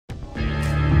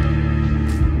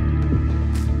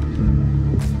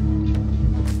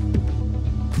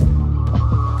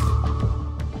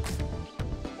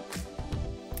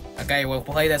Okay, we'll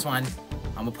play this one.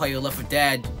 I'm gonna play Left 4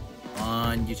 Dead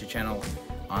on YouTube channel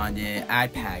on the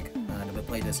iPad. I'm gonna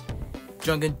play this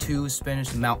Jungle 2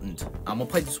 Spanish Mountain. I'm gonna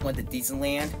play this one to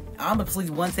Disneyland. I'm gonna play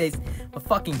one taste, but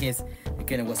fucking guess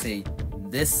again we'll say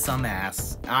this some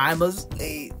ass. I'm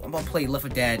gonna play Left 4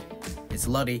 Dead. It's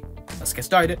Luddy. Let's get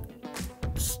started.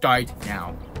 Start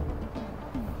now.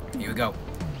 Here we go.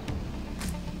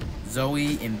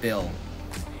 Zoe and Bill.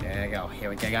 There we go. Here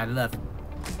we go. Got it left.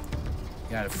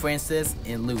 Got it. Francis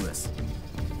and Lewis.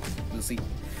 Lucy.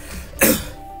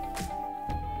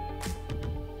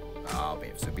 Oh,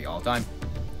 babe, this will be all time.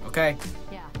 Okay.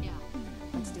 Yeah.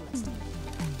 Let's do it.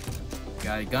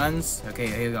 Got it. Guns. Okay,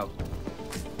 here we go.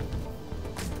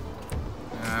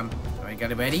 Alright,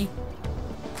 got it ready.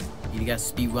 You got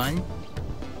speed run.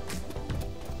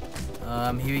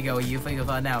 Here we go. You think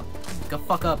about now. Go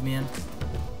fuck up, man.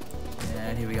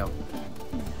 And here we go.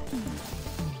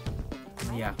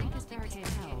 Yeah.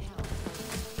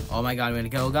 Oh my god, I'm gonna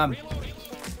kill gun.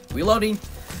 Reloading.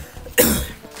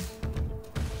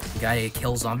 Gotta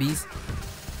kill zombies.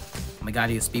 Oh my god,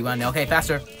 you speed run. Okay,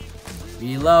 faster.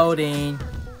 Reloading.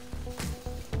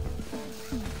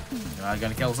 I'm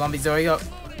gonna kill zombies. There we go.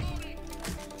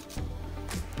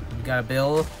 We got a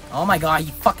bill. Oh my god,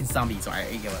 you fucking zombies. Alright,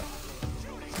 here you go.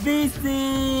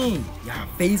 Facing! Yeah,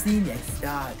 facing and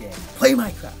started. Play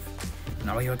Minecraft.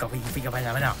 Now here we go. We can figure it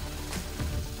out now.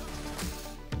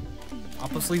 I'll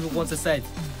put sleep it once I said.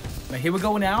 Now here we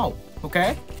go now.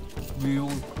 Okay? We'll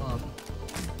we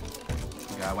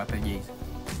got a weapon use.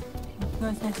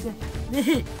 Let's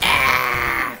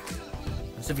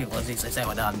say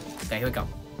we're done. Okay, here we go.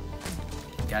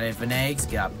 Got it for eggs,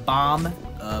 got a bomb.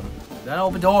 Got an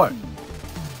open door.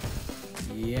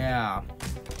 Yeah.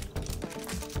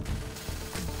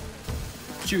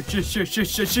 Shoot.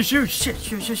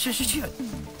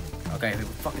 Okay, we're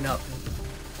fucking up.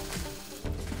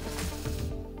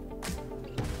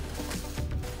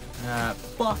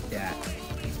 Fuck that.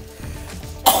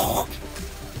 Oh,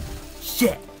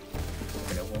 shit.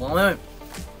 Hold on.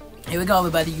 Here we go,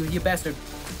 everybody. You bastard.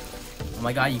 Oh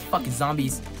my god, you fucking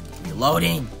zombies.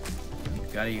 Reloading.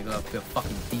 Gotta go up to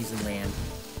fucking Disneyland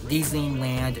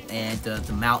and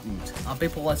the mountains.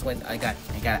 People, let's wait. I got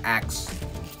an axe.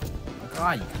 Oh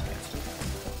god, you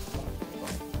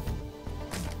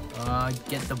guys.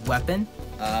 Get the weapon.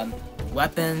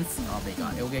 Weapons. Oh my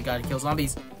god. Okay, gotta kill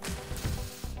zombies.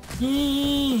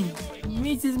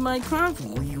 This is Minecraft.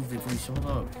 Will you really shut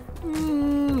up?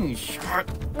 Shut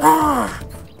up.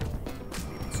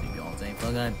 Sleepy all day.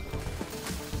 Fuck on.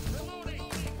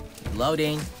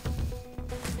 Loading.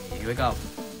 Here we go.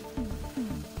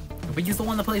 But you still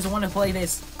want to play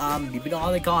this. Maybe not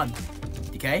all the con.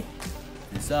 Okay?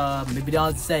 This maybe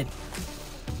not said.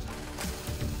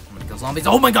 I'm gonna kill zombies.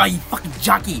 Oh my god, you fucking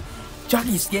jockey!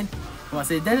 Jockey skin! Come on,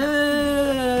 say I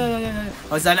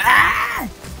said ah!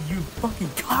 You fucking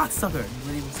cocksucker!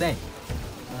 What do you say?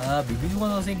 Maybe you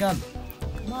want to say gun.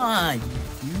 Come on, you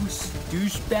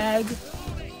douchebag!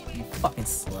 You fucking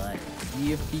slut.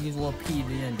 You little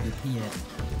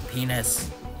penis.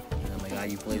 Oh my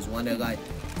god, you plays one guy.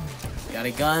 Got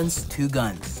a guns, 2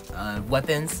 guns.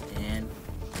 Weapons, and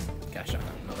got a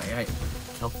shotgun. Okay, alright.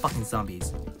 Kill fucking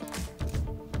zombies.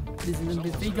 This is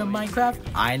the big of Minecraft.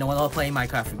 I know I'll play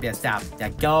Minecraft. Yeah, stop. Yeah,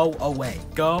 go away.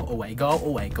 Go away. Go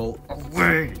away. Go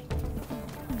away.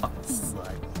 Fucking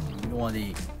slut. You don't want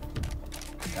to.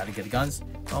 Gotta get the guns.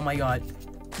 Oh my god.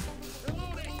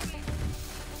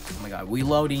 Oh my god.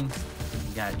 Reloading.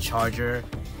 We got a charger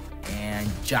and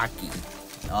jockey.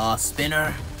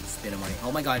 Spinner. Spinner money.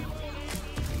 Oh my god.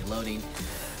 Reloading.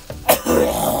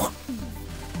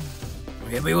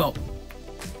 Here we go.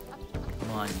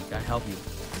 Come on, you gotta help you.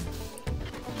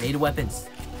 Made weapons.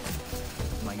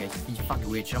 Oh my god, you fucking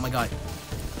rich. Oh my god.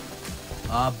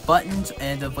 Buttons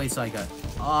and the place I got.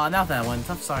 Not that one.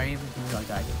 I'm sorry. I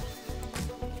got.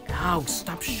 Ow,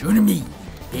 stop shooting me,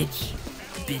 bitch.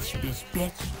 Bitch.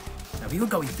 Now we will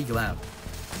go and figure out.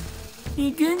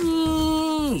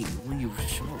 Will you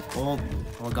show? Oh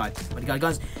god. Oh my god,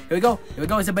 guns. Here we go.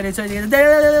 It's a better turn.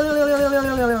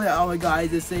 Oh my god,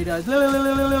 just say that.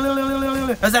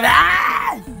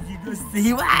 You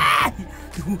see what?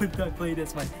 You would not play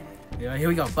this one. Yeah, here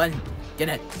we go. Button. Get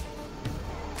it.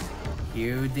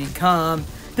 Here they come.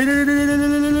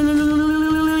 Bitch.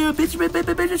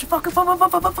 Fuck. Here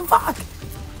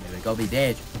we go, be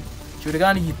dead. Shoot a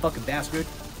gun, you fucking bastard.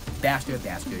 Bastard.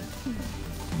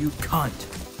 You cunt.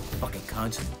 Fucking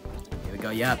cunt. Here we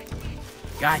go, yep.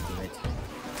 God damn it.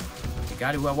 You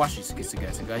gotta watch this, guys. You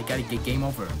gotta get game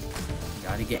over. You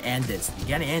gotta end this. You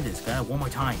gotta end this. Gotta one more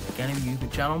time. You gotta use the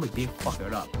channel, but big fuck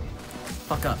it up.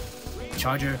 Fuck up.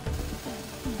 Charger.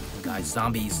 Guys,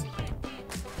 zombies.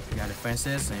 got it,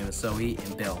 Francis, and it was Zoe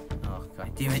and Bill. Oh,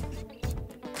 god damn it.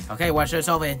 Okay, watch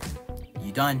yourself in.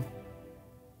 You done.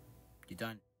 You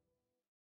done.